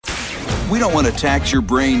We don't want to tax your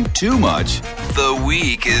brain too much. The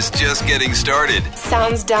week is just getting started.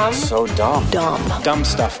 Sounds dumb. So dumb. Dumb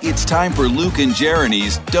stuff. It's time for Luke and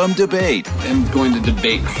Jeremy's Dumb Debate I'm going to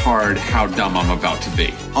debate hard how dumb I'm about to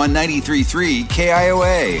be. on 93.3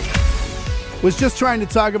 KIOA. Was just trying to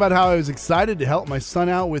talk about how I was excited to help my son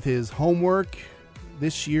out with his homework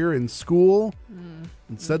this year in school.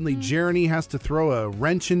 And suddenly Jeremy has to throw a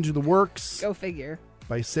wrench into the works Go figure.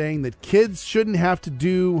 by saying that kids shouldn't have to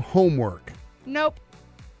do homework. Nope.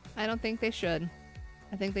 I don't think they should.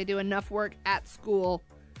 I think they do enough work at school.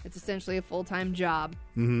 It's essentially a full-time job.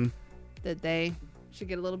 That they should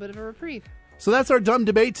get a little bit of a reprieve. So that's our dumb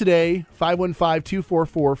debate today.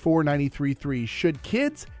 515-244-4933. Should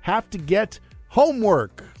kids have to get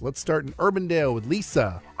homework? Let's start in Urbandale with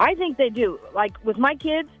Lisa. I think they do. Like with my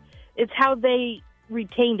kids, it's how they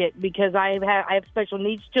retained it because I have special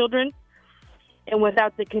needs children, and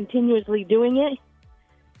without the continuously doing it,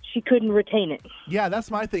 she couldn't retain it. Yeah, that's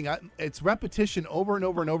my thing. It's repetition over and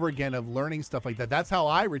over and over again of learning stuff like that. That's how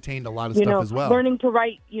I retained a lot of stuff as well. Learning to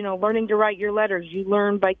write your letters, you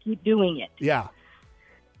learn by keep doing it. Yeah.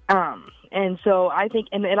 And so I think,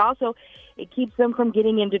 and it also, it keeps them from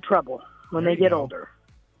getting into trouble when There they you get go. older.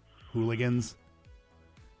 Hooligans.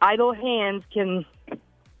 Idle hands can,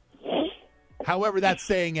 However that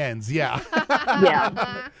saying ends, yeah.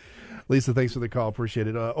 yeah. Lisa, thanks for the call. Appreciate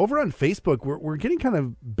it. Over on Facebook, we're getting kind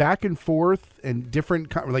of back and forth, and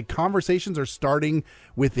different conversations are starting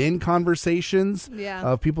within conversations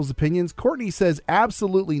of people's opinions. Courtney says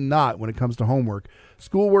absolutely not when it comes to homework.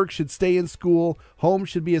 Schoolwork should stay in school. Home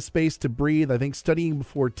should be a space to breathe. I think studying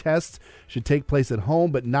before tests should take place at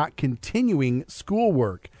home, but not continuing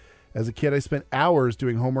schoolwork. As a kid, I spent hours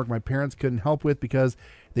doing homework my parents couldn't help with because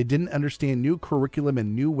they didn't understand new curriculum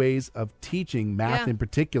and new ways of teaching, math in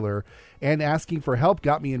particular. And asking for help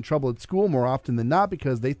got me in trouble at school more often than not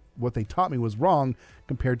because what they taught me was wrong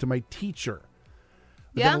compared to my teacher.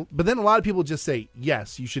 But then a lot of people just say,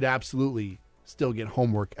 yes, you should absolutely still get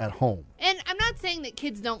homework at home. And I'm not saying that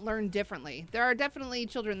kids don't learn differently. There are definitely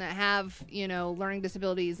children that have, learning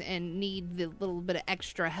disabilities and need the little bit of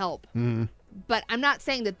extra help. But I'm not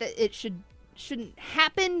saying that it shouldn't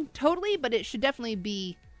happen totally, but it should definitely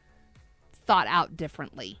be thought out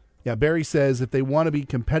differently. Yeah, Barry says if they want to be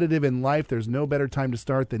competitive in life, there's no better time to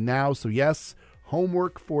start than now. So yes,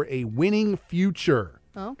 homework for a winning future.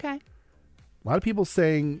 Okay. A lot of people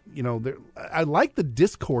saying, I like the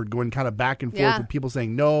discord going kind of back and forth with people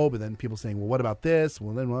saying no, but then people saying, well, what about this?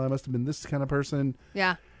 Well, I must have been this kind of person.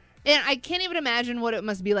 Yeah. And I can't even imagine what it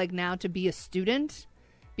must be like now to be a student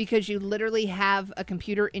because you literally have a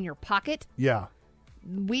computer in your pocket. Yeah.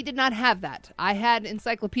 We did not have that. I had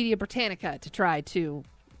Encyclopedia Britannica to try to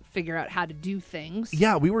figure out how to do things.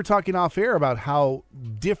 Yeah, we were talking off air about how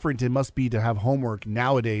different it must be to have homework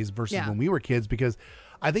nowadays versus when we were kids, because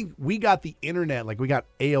I think we got the internet, we got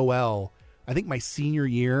AOL, I think my senior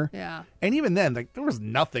year. Yeah. And even then, there was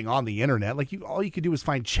nothing on the internet. All you could do was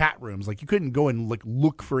find chat rooms. You couldn't go and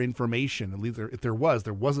look for information. At least if there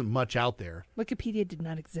wasn't much out there. Wikipedia did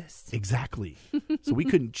not exist. Exactly. So we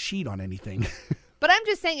couldn't cheat on anything. But I'm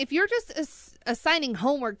just saying, if you're just assigning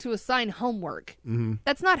homework to assign homework,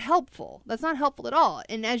 that's not helpful. That's not helpful at all.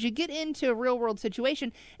 And as you get into a real world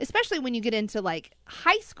situation, especially when you get into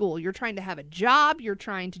high school, you're trying to have a job, you're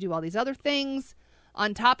trying to do all these other things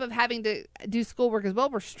on top of having to do schoolwork as well.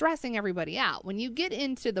 We're stressing everybody out. When you get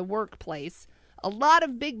into the workplace, a lot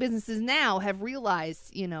of big businesses now have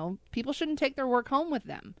realized, people shouldn't take their work home with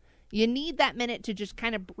them. You need that minute to just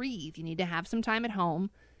kind of breathe. You need to have some time at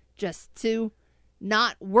home just to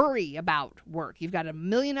not worry about work. You've got a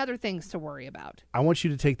million other things to worry about. I want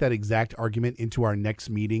you to take that exact argument into our next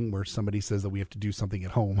meeting where somebody says that we have to do something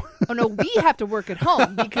at home. Oh, no, we have to work at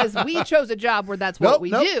home because we chose a job where that's what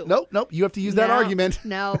we do. Nope. You have to use that argument.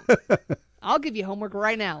 No. I'll give you homework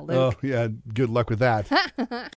right now, Luke. Oh, yeah. Good luck with that.